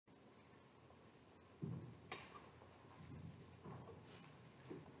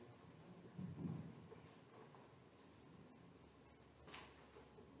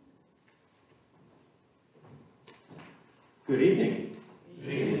Good evening.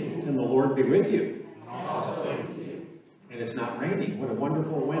 Good evening. And the Lord be with you. And also with you. And it's not raining. What a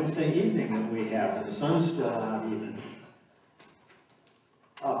wonderful Wednesday evening that we have, and the sun's still out even.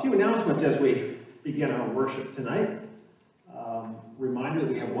 A few announcements as we begin our worship tonight. Reminder that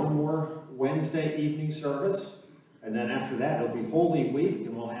we have one more Wednesday evening service, and then after that it'll be Holy Week,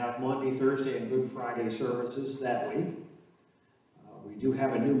 and we'll have Monday, Thursday, and Good Friday services that week. We do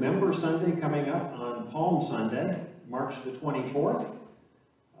have a new Member Sunday coming up on Palm Sunday, March the 24th.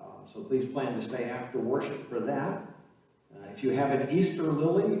 So please plan to stay after worship for that. If you have an Easter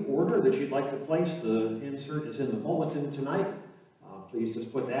lily order that you'd like to place, the insert is in the bulletin tonight. Please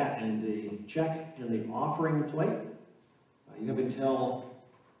just put that in the check in the offering plate. You have until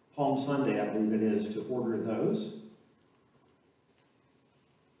Palm Sunday, I believe it is, to order those.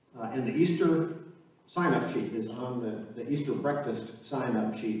 And the Easter sign-up sheet is on the Easter breakfast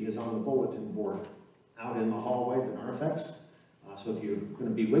sign-up sheet is on the bulletin board out in the hallway, the narthex. So if you're going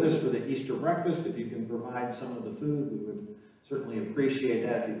to be with us for the Easter breakfast, if you can provide some of the food, we would certainly appreciate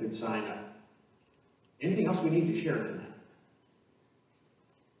that if you could sign up. Anything else we need to share tonight?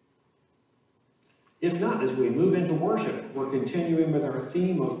 If not, as we move into worship, we're continuing with our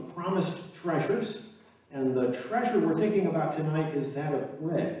theme of promised treasures. And the treasure we're thinking about tonight is that of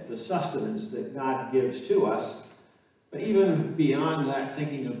bread, the sustenance that God gives to us. But even beyond that,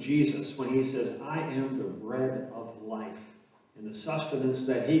 thinking of Jesus when he says, I am the bread of life, and the sustenance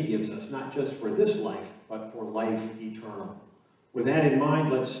that he gives us, not just for this life, but for life eternal. With that in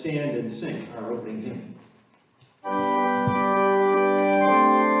mind, let's stand and sing our opening hymn.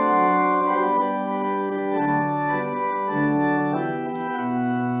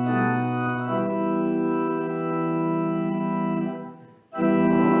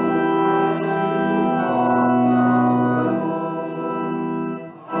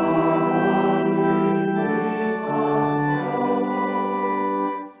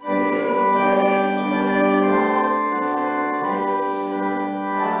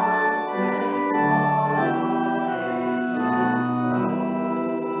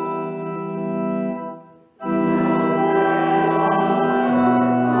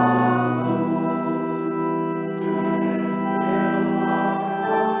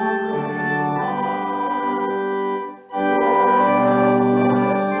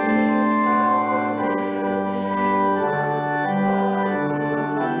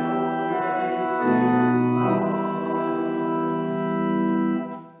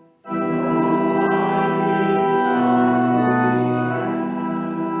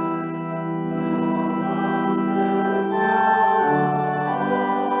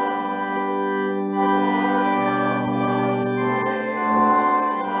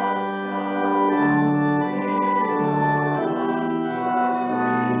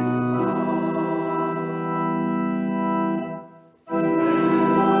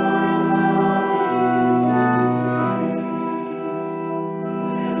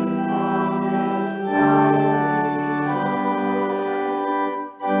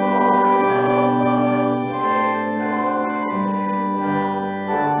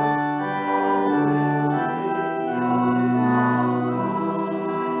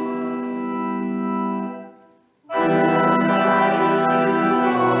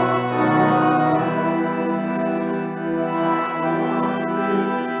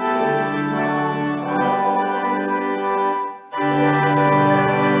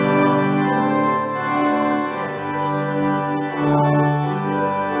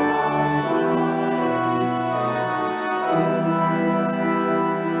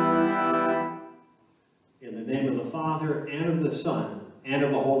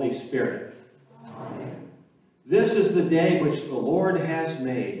 This is the day which the Lord has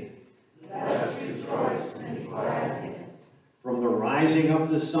made. Let us rejoice and be glad in it. From the rising of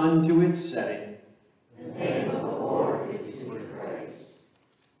the sun to its setting, the name of the Lord is to be praised.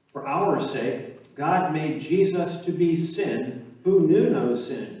 For our sake, God made Jesus to be sin who knew no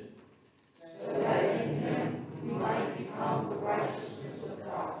sin, so that in him we might become the righteousness of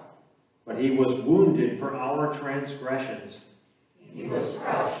God. But he was wounded for our transgressions. He was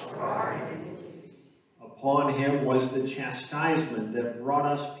crushed for our iniquities. Upon him was the chastisement that brought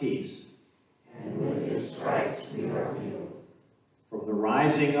us peace. And with his stripes we are healed. From the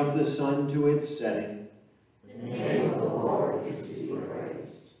rising of the sun to its setting, the name of the Lord is to be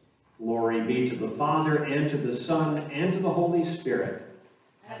praised. Glory be to the Father, and to the Son, and to the Holy Spirit.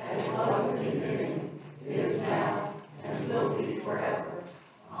 As it was in the beginning, is now, and will be forever.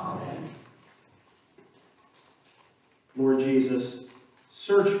 Amen. Lord Jesus,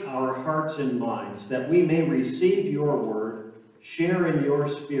 search our hearts and minds that we may receive your word, share in your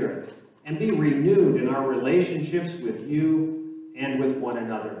spirit, and be renewed in our relationships with you and with one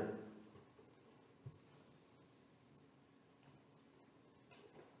another.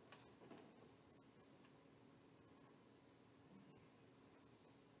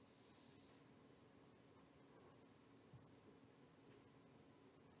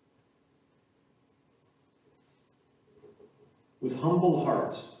 With humble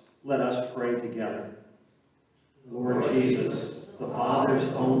hearts, let us pray together. Lord Jesus, the Father's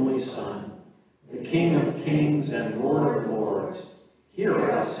only Son, the King of kings and Lord of lords, hear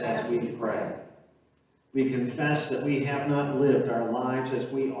us as we pray. We confess that we have not lived our lives as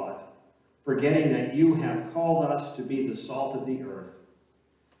we ought, forgetting that you have called us to be the salt of the earth.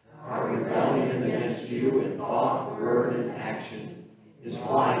 Our rebellion against you in thought, word, and action is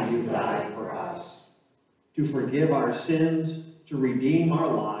why you died for us. To forgive our sins, to redeem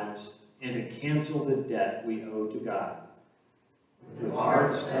our lives, and to cancel the debt we owe to God. With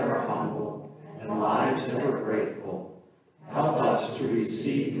hearts that are humble and lives that are grateful, help us to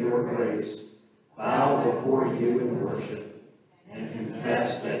receive your grace, bow before you in worship, and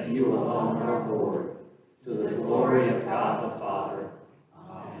confess that you alone are Lord, to the glory of God the Father.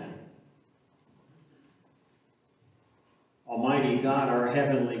 Amen. Almighty God, our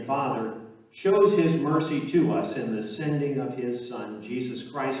heavenly Father, shows his mercy to us in the sending of his Son, Jesus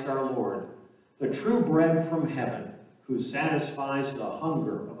Christ our Lord, the true bread from heaven, who satisfies the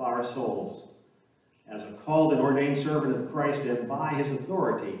hunger of our souls. As a called and ordained servant of Christ, and by his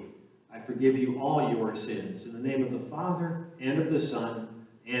authority, I forgive you all your sins, in the name of the Father, and of the Son,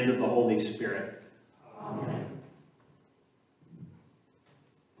 and of the Holy Spirit. Amen.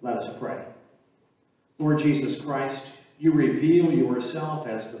 Let us pray. Lord Jesus Christ, you reveal yourself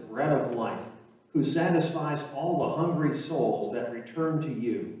as the bread of life, who satisfies all the hungry souls that return to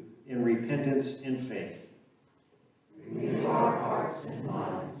you in repentance and faith. Renew our hearts and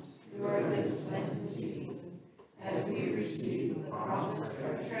minds during this Lenten season, as we receive the promise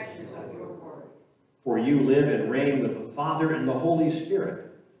and treasures of your word. For you live and reign with the Father and the Holy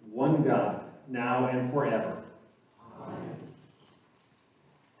Spirit, one God, now and forever. Amen.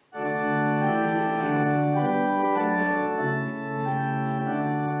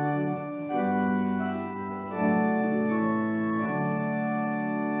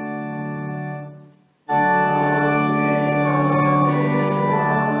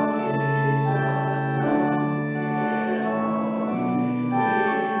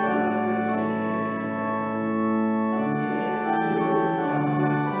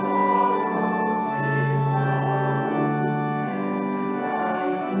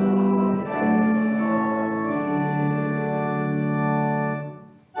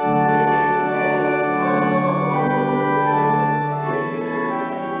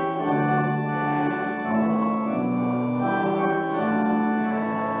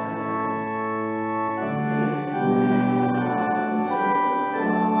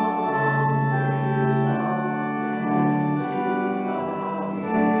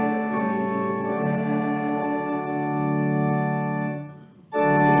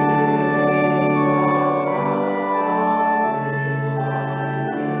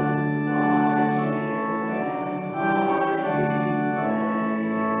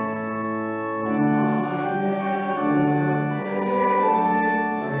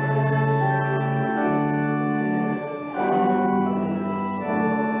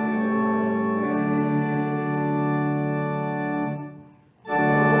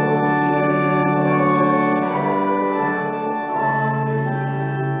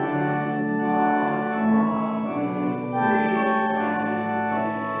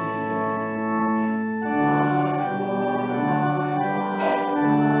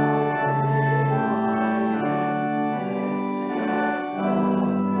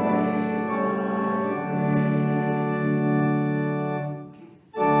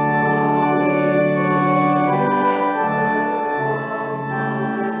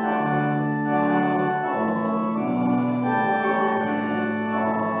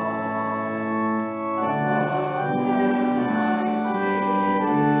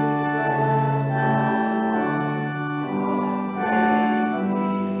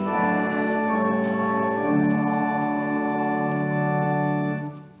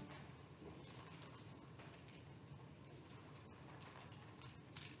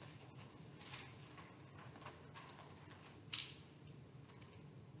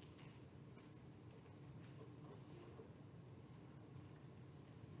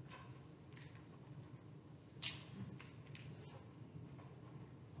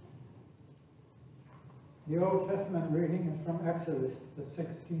 The Old Testament reading is from Exodus, the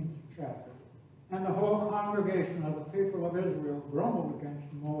 16th chapter. And the whole congregation of the people of Israel grumbled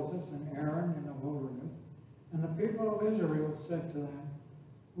against Moses and Aaron in the wilderness. And the people of Israel said to them,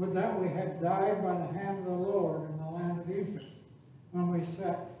 would that we had died by the hand of the Lord in the land of Egypt, when we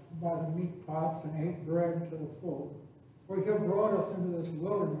sat by the meat pots and ate bread to the full. For you have brought us into this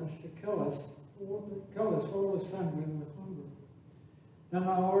wilderness to kill us whole assembly with hunger. Then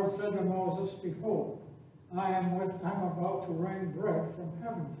the Lord said to Moses, behold, I am about to rain bread from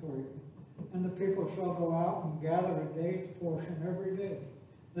heaven for you. And the people shall go out and gather a day's portion every day,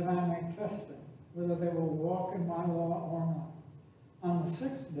 that I may test them, whether they will walk in my law or not. On the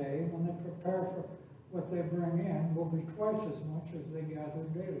sixth day, when they prepare for what they bring in, will be twice as much as they gather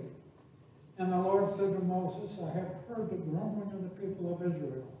daily. And the Lord said to Moses, I have heard the grumbling of the people of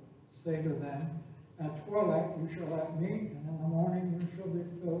Israel. Say to them, at twilight you shall have meat, and in the morning you shall be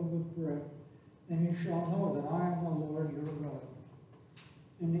filled with bread. And you shall know that I am the Lord your God.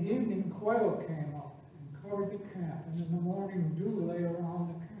 In the evening quail came up and covered the camp, and in the morning dew lay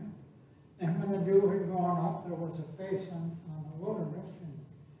around the camp. And when the dew had gone up, there was a face on the wilderness, and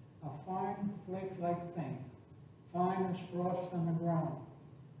a fine flake-like thing, fine as frost on the ground.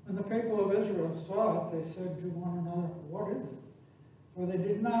 When the people of Israel saw it, they said to one another, what is it? For they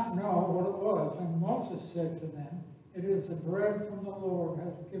did not know what it was. And Moses said to them, it is the bread from the Lord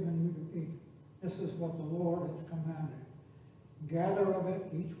has given you to eat. This is what the Lord has commanded. Gather of it,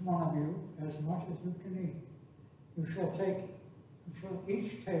 each one of you, as much as you can eat. You shall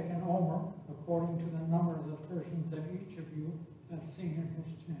each take an omer, according to the number of the persons that each of you has seen in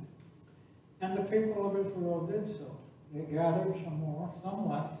his tent. And the people of Israel did so. They gathered some more, some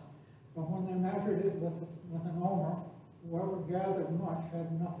less, but when they measured it with an omer, whoever gathered much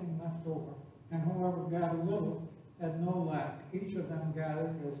had nothing left over, and whoever gathered little had no lack. Each of them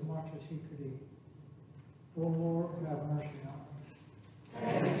gathered as much as he could eat. O Lord, have mercy on us.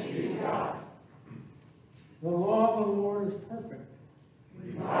 Thanks be to God. The law of the Lord is perfect,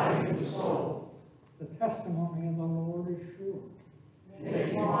 Reviving the soul. the testimony of the Lord is sure.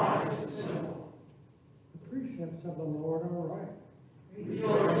 Making wise the simple. The precepts of the Lord are right.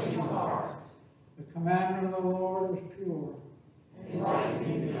 Rejoicing the heart. The commandment of the Lord is pure.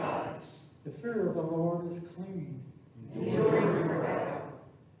 Enlightening the eyes. The fear of the Lord is clean. Enduring forever.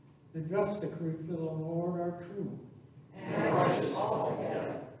 The just decrees of the Lord are true. And righteous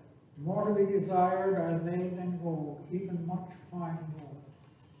altogether. More to be desired are they than gold, even much fine gold.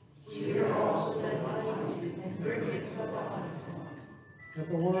 Sweeter also than honey, and fragrance of the honeycomb. That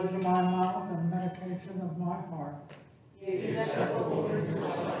the words of my mouth and meditation of my heart Be acceptable in your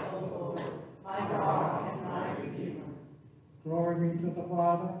sight, O Lord, my rock and my redeemer. glory be to the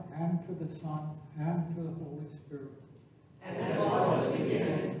Father, and to the Son, and to the Holy Spirit. As was in the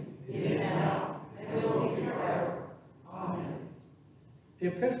beginning, is now, and will be forever. Amen. The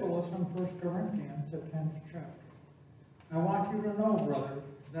epistle is from 1 Corinthians, the 10th chapter. I want you to know, brothers,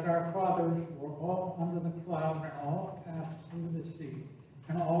 that our fathers were all under the cloud, and all passed through the sea,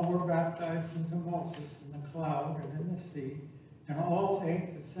 and all were baptized into Moses in the cloud and in the sea, and all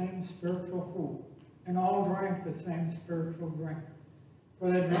ate the same spiritual food, and all drank the same spiritual drink. For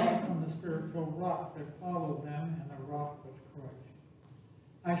they drank from the spiritual rock that followed them, and the rock was Christ.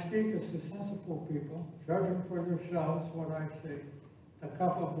 I speak as to sensible people, judging for yourselves what I say. The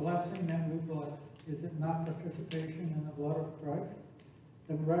cup of blessing that we bless, is it not participation in the blood of Christ?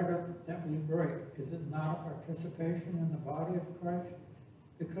 The bread that we break, is it not a participation in the body of Christ?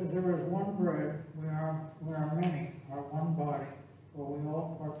 Because there is one bread, we are many, are one body, for we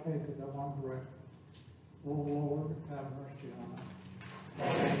all partake of the one bread. O Lord, have mercy on us.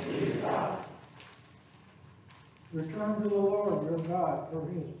 Thanks be to God. Return to the Lord your God, for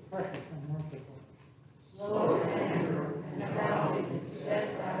he is precious and merciful. Slow to anger and abounding in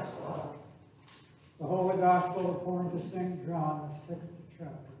steadfast love. The Holy Gospel according to St. John, the 6th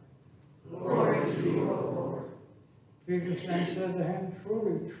chapter. Glory to you, O Lord. Jesus then said to him,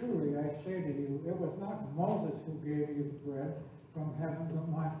 truly, truly, I say to you, it was not Moses who gave you the bread from heaven, but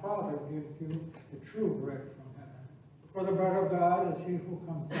my Father gives you the true bread from heaven. For the bread of God is he who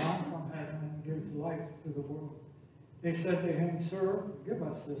comes down from heaven and gives life to the world. They said to him, Sir, give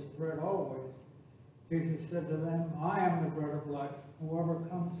us this bread always. Jesus said to them, I am the bread of life. Whoever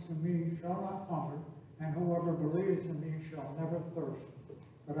comes to me shall not hunger, and whoever believes in me shall never thirst.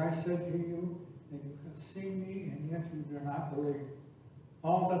 But I said to you that you have seen me, and yet you do not believe.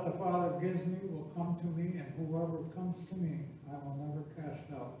 All that the Father gives me will come to me, and whoever comes to me I will never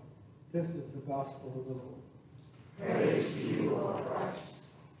cast out. This is the gospel of the Lord. Praise to you, O Christ.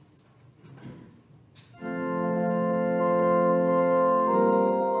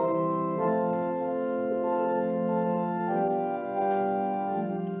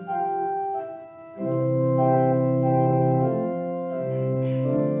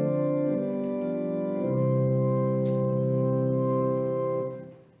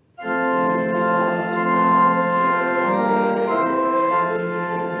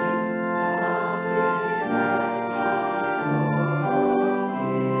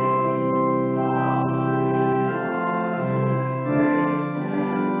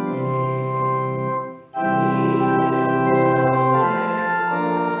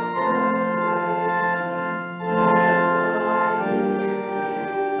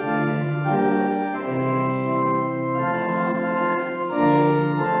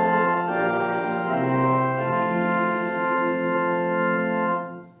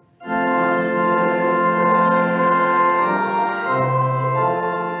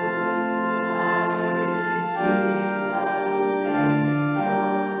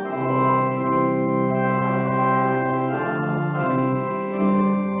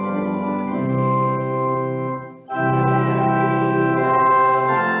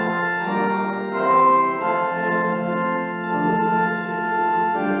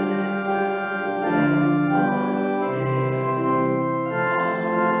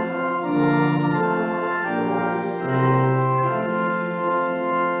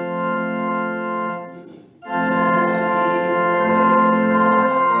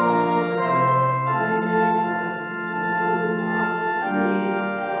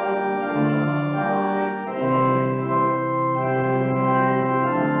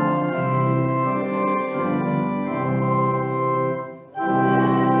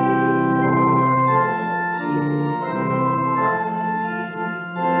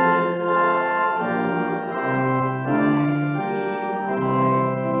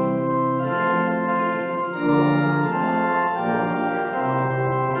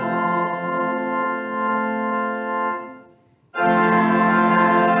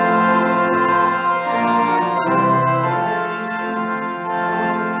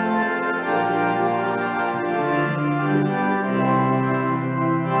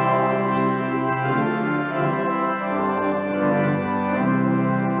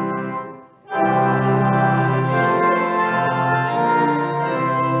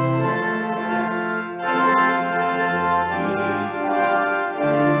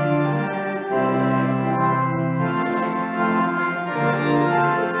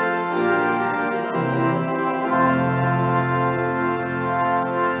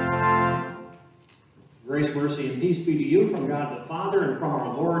 be to you from God the Father and from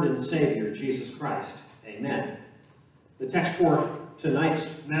our Lord and Savior, Jesus Christ. Amen. The text for tonight's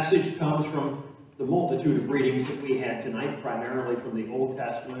message comes from the multitude of readings that we had tonight, primarily from the Old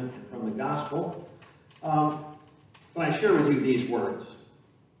Testament and from the Gospel. But I share with you these words.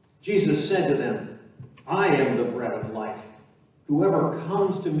 Jesus said to them, I am the bread of life. Whoever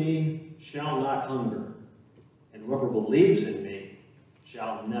comes to me shall not hunger, and whoever believes in me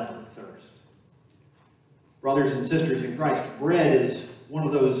shall never thirst. Brothers and sisters in Christ, bread is one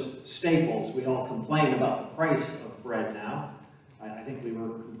of those staples. We all complain about the price of bread now. I think we were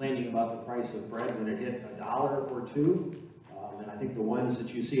complaining about the price of bread when it hit $1 or $2. And I think the ones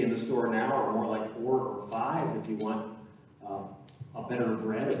that you see in the store now are more like $4 or $5 if you want a better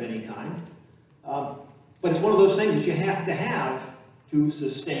bread of any kind. But it's one of those things that you have to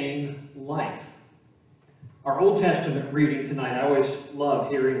sustain life. Our Old Testament reading tonight, I always love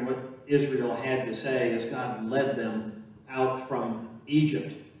hearing what Israel had to say as God led them out from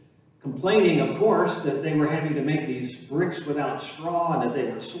Egypt. Complaining, of course, that they were having to make these bricks without straw and that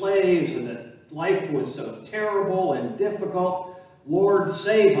they were slaves and that life was so terrible and difficult. Lord,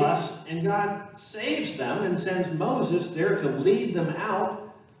 save us. And God saves them and sends Moses there to lead them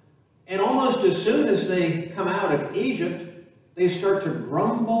out. And almost as soon as they come out of Egypt, they start to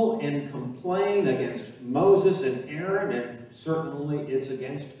grumble and complain against Moses and Aaron, and certainly it's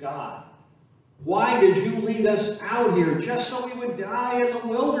against God. Why did you lead us out here just so we would die in the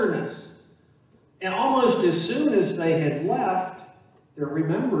wilderness? And almost as soon as they had left, they're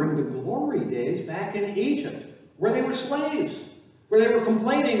remembering the glory days back in Egypt, where they were slaves, where they were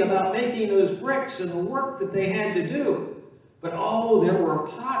complaining about making those bricks and the work that they had to do. But oh, there were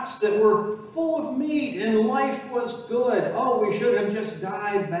pots that were full of meat and life was good. Oh, we should have just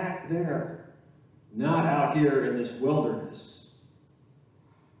died back there, not out here in this wilderness.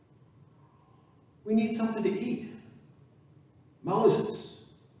 We need something to eat. Moses,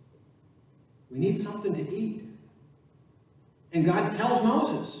 we need something to eat. And God tells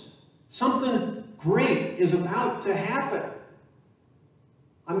Moses, something great is about to happen.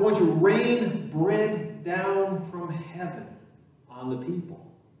 I'm going to rain bread down from heaven on the people.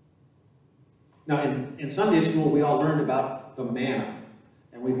 Now, in Sunday school, we all learned about the manna.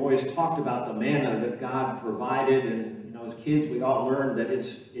 And we've always talked about the manna that God provided. And, you know, as kids, we all learned that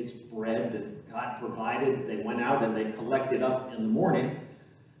it's bread that God provided. They went out and they collected up in the morning.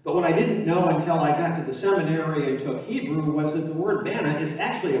 But what I didn't know until I got to the seminary and took Hebrew was that the word manna is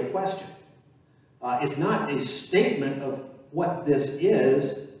actually a question. It's not a statement of what this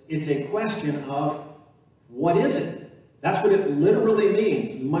is. It's a question of what is it? That's what it literally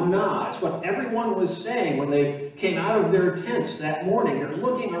means, manna. It's what everyone was saying when they came out of their tents that morning. They're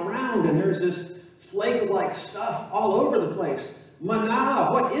looking around and there's this flake-like stuff all over the place.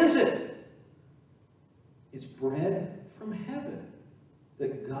 Manna, what is it? It's bread from heaven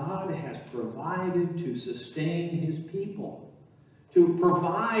that God has provided to sustain his people, to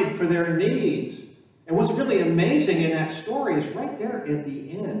provide for their needs. And what's really amazing in that story is right there at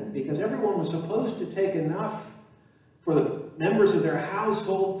the end, because everyone was supposed to take enough for the members of their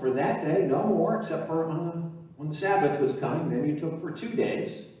household for that day, no more, except for when the Sabbath was coming, then you took for 2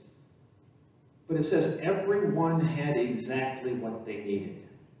 days. But it says everyone had exactly what they needed.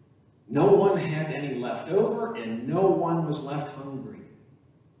 No one had any left over, and no one was left hungry.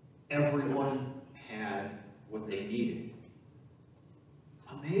 Everyone had what they needed.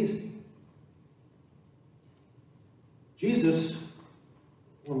 Amazing. Jesus,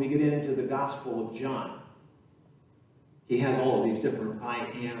 when we get into the Gospel of John, he has all of these different I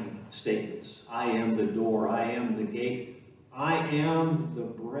am statements. I am the door. I am the gate. I am the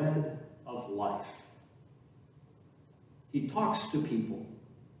bread of life. He talks to people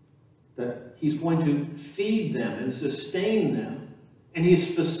that he's going to feed them and sustain them. And he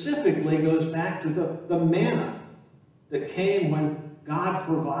specifically goes back to the manna that came when God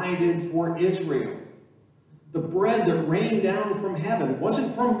provided for Israel. The bread that rained down from heaven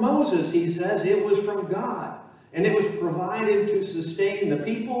wasn't from Moses, he says, it was from God. And it was provided to sustain the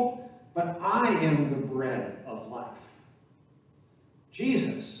people, but I am the bread of life.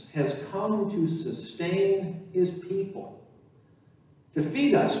 Jesus has come to sustain his people, to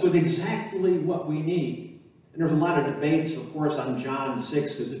feed us with exactly what we need. And there's a lot of debates, of course, on John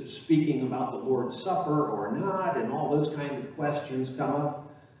 6, is it speaking about the Lord's Supper or not, and all those kinds of questions come up.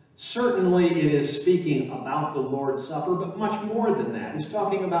 Certainly it is speaking about the Lord's Supper, but much more than that. It's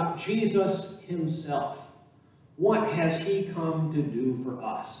talking about Jesus himself. What has he come to do for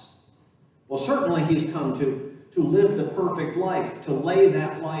us? Well, certainly he's come to live the perfect life, to lay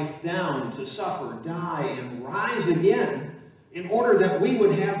that life down, to suffer, die, and rise again, in order that we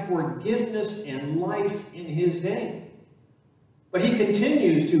would have forgiveness and life in his name. But he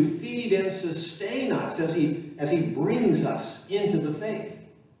continues to feed and sustain us as he brings us into the faith.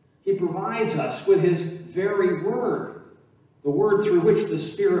 He provides us with his very word, the word through which the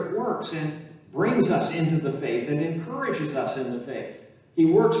Spirit works and brings us into the faith and encourages us in the faith. He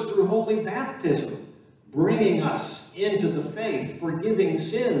works through holy baptism, bringing us into the faith, forgiving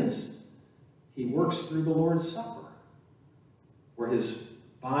sins. He works through the Lord's Supper, where his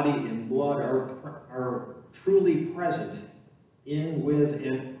body and blood are truly present in, with,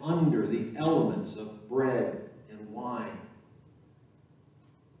 and under the elements of bread and wine.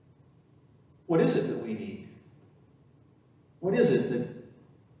 What is it that we need? What is it that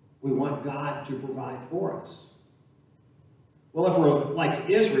we want God to provide for us? Well, if we're like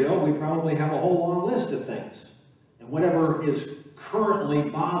Israel, we probably have a whole long list of things. And whatever is currently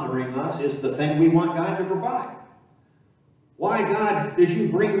bothering us is the thing we want God to provide. Why, God, did you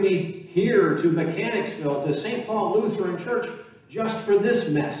bring me here to Mechanicsville, to St. Paul Lutheran Church, just for this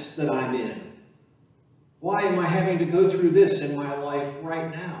mess that I'm in? Why am I having to go through this in my life right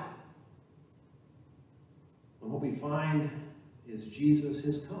now? And what we find is Jesus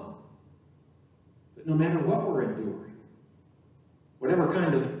has come. But no matter what we're enduring, whatever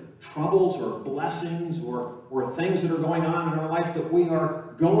kind of troubles or blessings or things that are going on in our life that we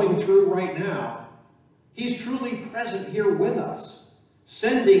are going through right now, he's truly present here with us,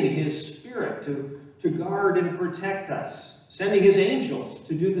 sending his Spirit to guard and protect us, sending his angels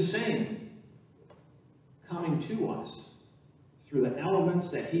to do the same, coming to us through the elements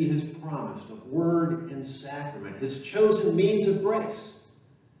that he has promised of word and sacrament, his chosen means of grace,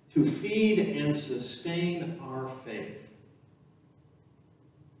 to feed and sustain our faith.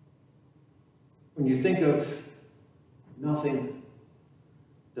 When you think of nothing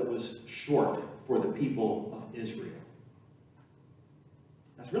that was short for the people of Israel,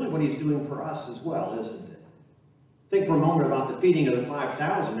 that's really what he's doing for us as well, isn't it? Think for a moment about the feeding of the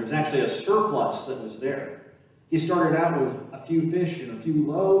 5,000. There's actually a surplus that was there. He started out with a few fish and a few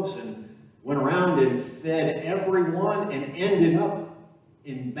loaves and went around and fed everyone and ended up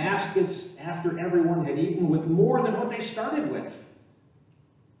in baskets after everyone had eaten with more than what they started with. And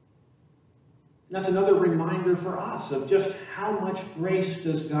that's another reminder for us of just how much grace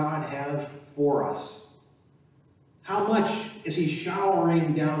does God have for us. How much is he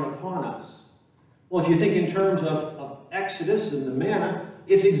showering down upon us? Well, if you think in terms of Exodus and the manna,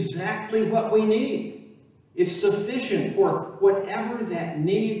 it's exactly what we need. It's sufficient for whatever that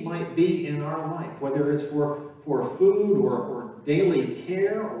need might be in our life, whether it's for food or daily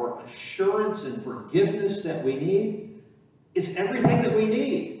care or assurance and forgiveness that we need. It's everything that we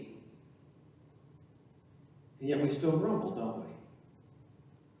need. And yet we still grumble, don't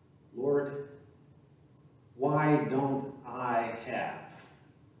we? Lord, why don't I have?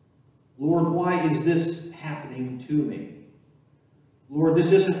 Lord, why is this happening to me? Lord,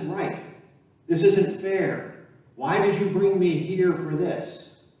 this isn't right. This isn't fair. Why did you bring me here for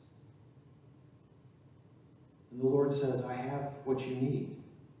this? And the Lord says, I have what you need.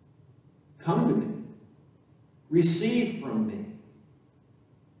 Come to me. Receive from me.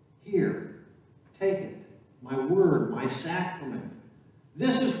 Here, take it. My word, my sacrament.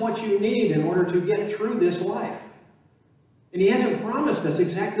 This is what you need in order to get through this life. And he hasn't promised us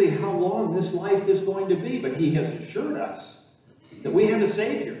exactly how long this life is going to be, but he has assured us that we have a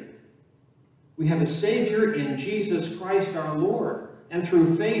Savior. We have a Savior in Jesus Christ our Lord. And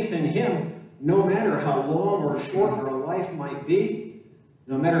through faith in him, no matter how long or short our life might be,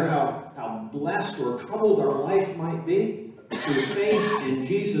 no matter how blessed or troubled our life might be, through faith in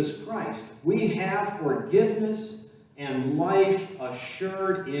Jesus Christ, we have forgiveness and life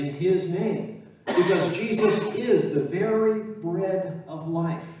assured in his name. Because Jesus is the very bread of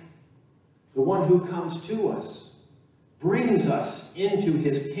life. The one who comes to us, brings us into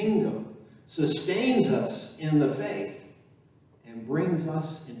his kingdom, sustains us in the faith, and brings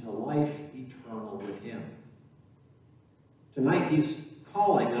us into life eternal with him. Tonight he's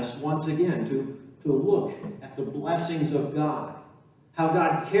calling us once again to look at the blessings of God, how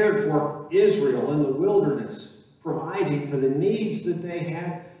God cared for Israel in the wilderness, providing for the needs that they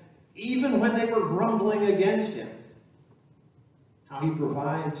had, even when they were grumbling against him. How he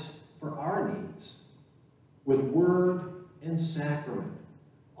provides for our needs with word and sacrament,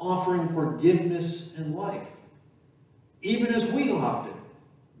 offering forgiveness and life, even as we often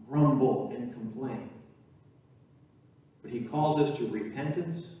grumble and complain. But he calls us to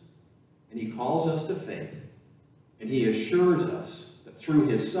repentance, and he calls us to faith, and he assures us that through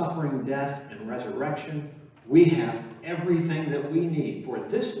his suffering, death, and resurrection, we have everything that we need for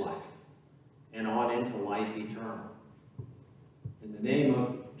this life and on into life eternal. In the name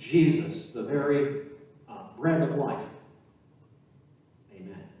of Jesus, the very bread of life.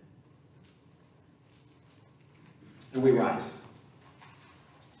 Amen. And we rise.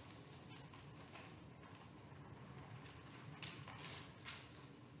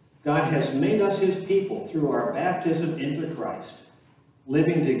 God has made us his people through our baptism into Christ.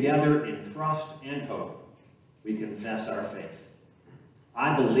 Living together in trust and hope, we confess our faith.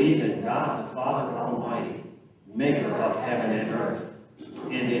 I believe in God the Father Almighty, maker of heaven and earth,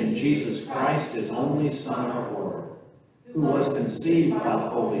 and in Jesus Christ, his only Son, our Lord, who was conceived by the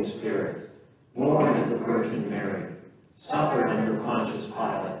Holy Spirit, born of the Virgin Mary, suffered under Pontius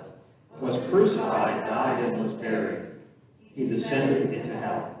Pilate, was crucified, died, and was buried. He descended into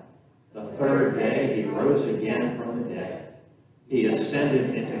hell. The third day he rose again from the dead. He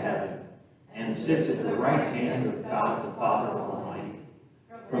ascended into heaven and sits at the right hand of God the Father Almighty.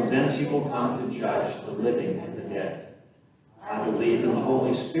 From thence he will come to judge the living and the dead. I believe in the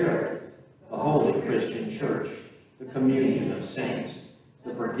Holy Spirit, the holy Christian church, the communion of saints,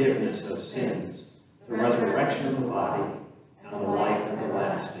 the forgiveness of sins, the resurrection of the body, and the life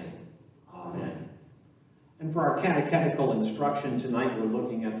everlasting. Amen. And for our catechetical instruction tonight, we're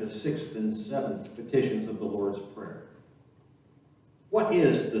looking at the 6th and 7th petitions of the Lord's Prayer. What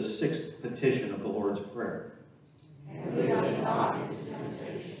is the 6th petition of the Lord's Prayer? And lead us not into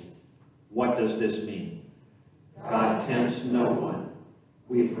temptation. What does this mean? God tempts no one.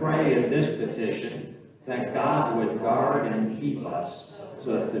 We pray in this petition that God would guard and keep us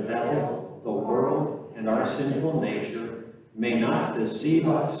so that the devil, the world, and our sinful nature may not deceive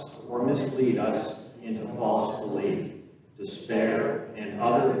us or mislead us into false belief, despair, and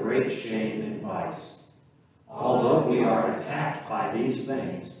other great shame and vice. Although we are attacked by these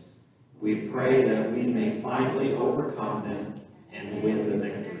things, we pray that we may finally overcome them and win the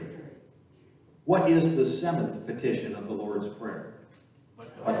victory. What is the 7th petition of the Lord's Prayer?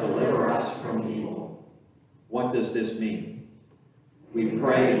 But deliver us from evil. What does this mean? We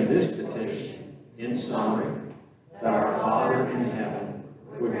pray in this petition, in summary, that our Father in heaven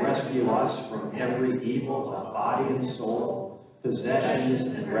would rescue us from every evil of body and soul, possessions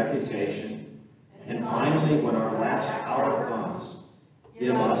and reputation, and finally, when our last hour comes,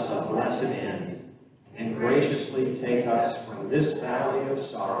 give us a blessed end, and graciously take us from this valley of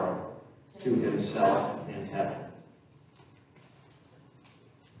sorrow to himself in heaven.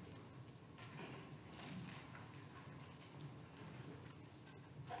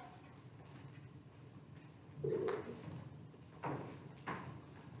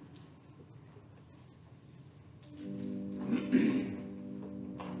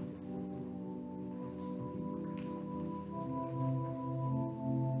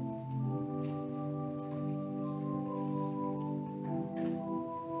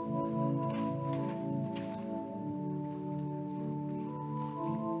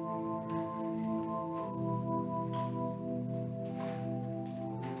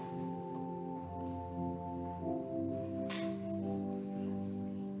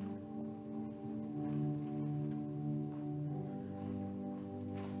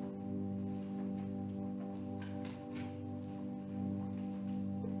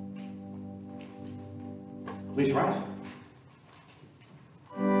 Please rise.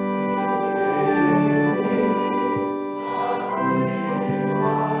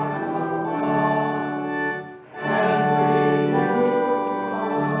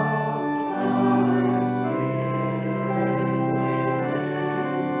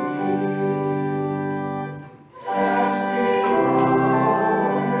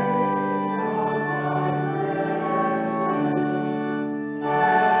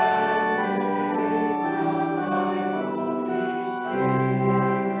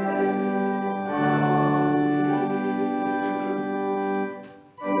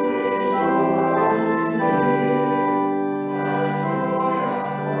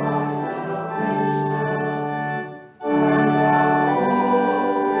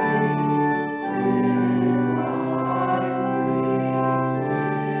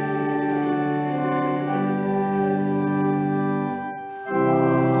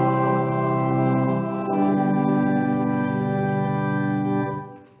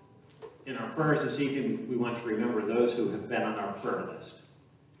 This evening, we want to remember those who have been on our prayer list.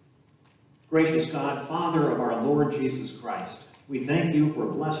 Gracious God, Father of our Lord Jesus Christ, we thank you for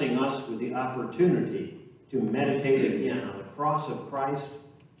blessing us with the opportunity to meditate again on the cross of Christ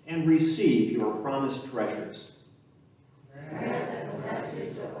and receive your promised treasures. Grant that the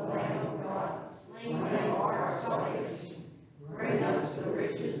message of the Lamb of God, slain for our salvation, bring us the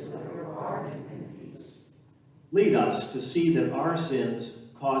riches of your pardon and peace. Lead us to see that our sins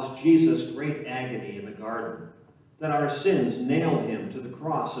caused Jesus great agony in the garden, that our sins nailed him to the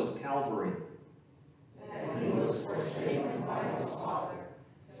cross of Calvary, that he was forsaken by his Father,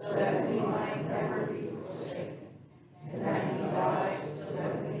 so that we might never be forsaken, and that he died so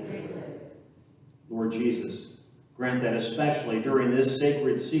that we may live. Lord Jesus, grant that especially during this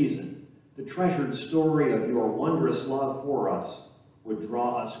sacred season, the treasured story of your wondrous love for us would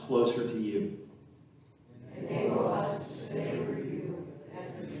draw us closer to you. Enable us to savor you as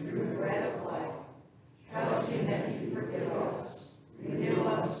the true bread of life, trusting that you forgive us, renew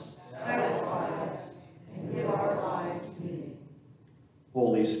us, satisfy us, and give our lives meaning.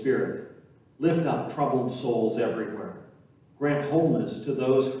 Holy Spirit, lift up troubled souls everywhere. Grant wholeness to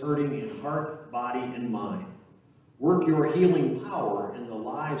those hurting in heart, body, and mind. Work your healing power in the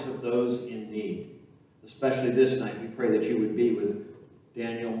lives of those in need. Especially this night, we pray that you would be with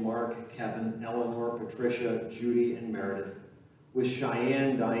Daniel, Mark, Kevin, Eleanor, Patricia, Judy, and Meredith. With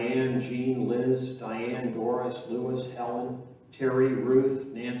Cheyenne, Diane, Jean, Liz, Diane, Doris, Lewis, Helen, Terry, Ruth,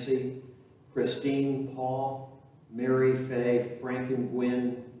 Nancy, Christine, Paul, Mary, Faye, Frank and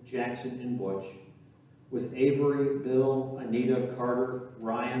Gwen, Jackson and Butch. With Avery, Bill, Anita, Carter,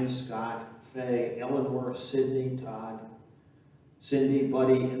 Ryan, Scott, Faye, Eleanor, Sydney, Todd, Cindy,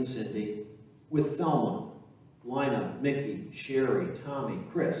 Buddy, and Cindy. With Thelma, Lina, Mickey, Sherry, Tommy,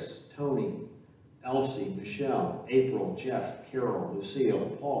 Chris, Tony, Elsie, Michelle, April, Jeff, Carol,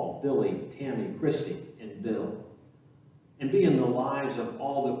 Lucille, Paul, Billy, Tammy, Christy, and Bill. And be in the lives of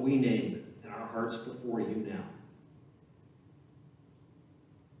all that we name in our hearts before you now.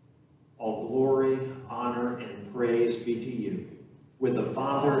 All glory, honor, and praise be to you, with the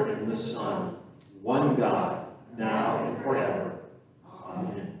Father and the Son, one God, now and forever.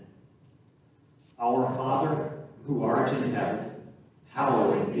 Amen. Our Father, who art in heaven,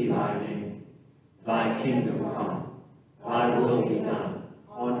 hallowed be thy name. Thy kingdom come, thy will be done,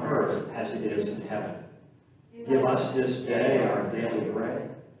 on earth as it is in heaven. Give us this day our daily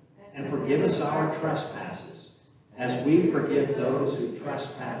bread, and forgive us our trespasses, as we forgive those who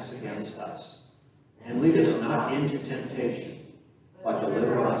trespass against us. And lead us not into temptation, but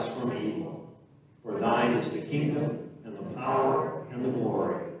deliver us from evil. For thine is the kingdom, and the power, and the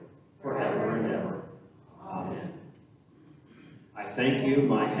glory, forever and ever. Amen. I thank you,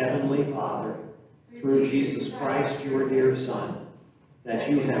 my heavenly Father, through Jesus Christ, your dear Son, that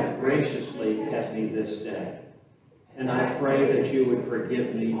you have graciously kept me this day. And I pray that you would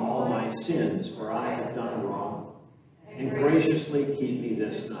forgive me all my sins, for I have done wrong, and graciously keep me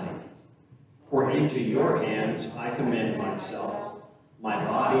this night. For into your hands I commend myself, my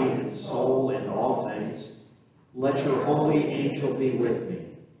body and soul and all things. Let your holy angel be with me,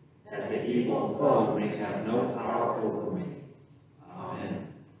 that the evil foe may have no power over me. Amen.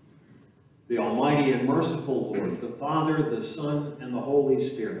 The Almighty and merciful Lord, the Father, the Son, and the Holy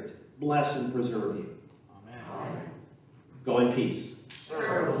Spirit, bless and preserve you. Amen. Go in peace.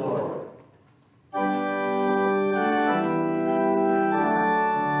 Serve the Lord.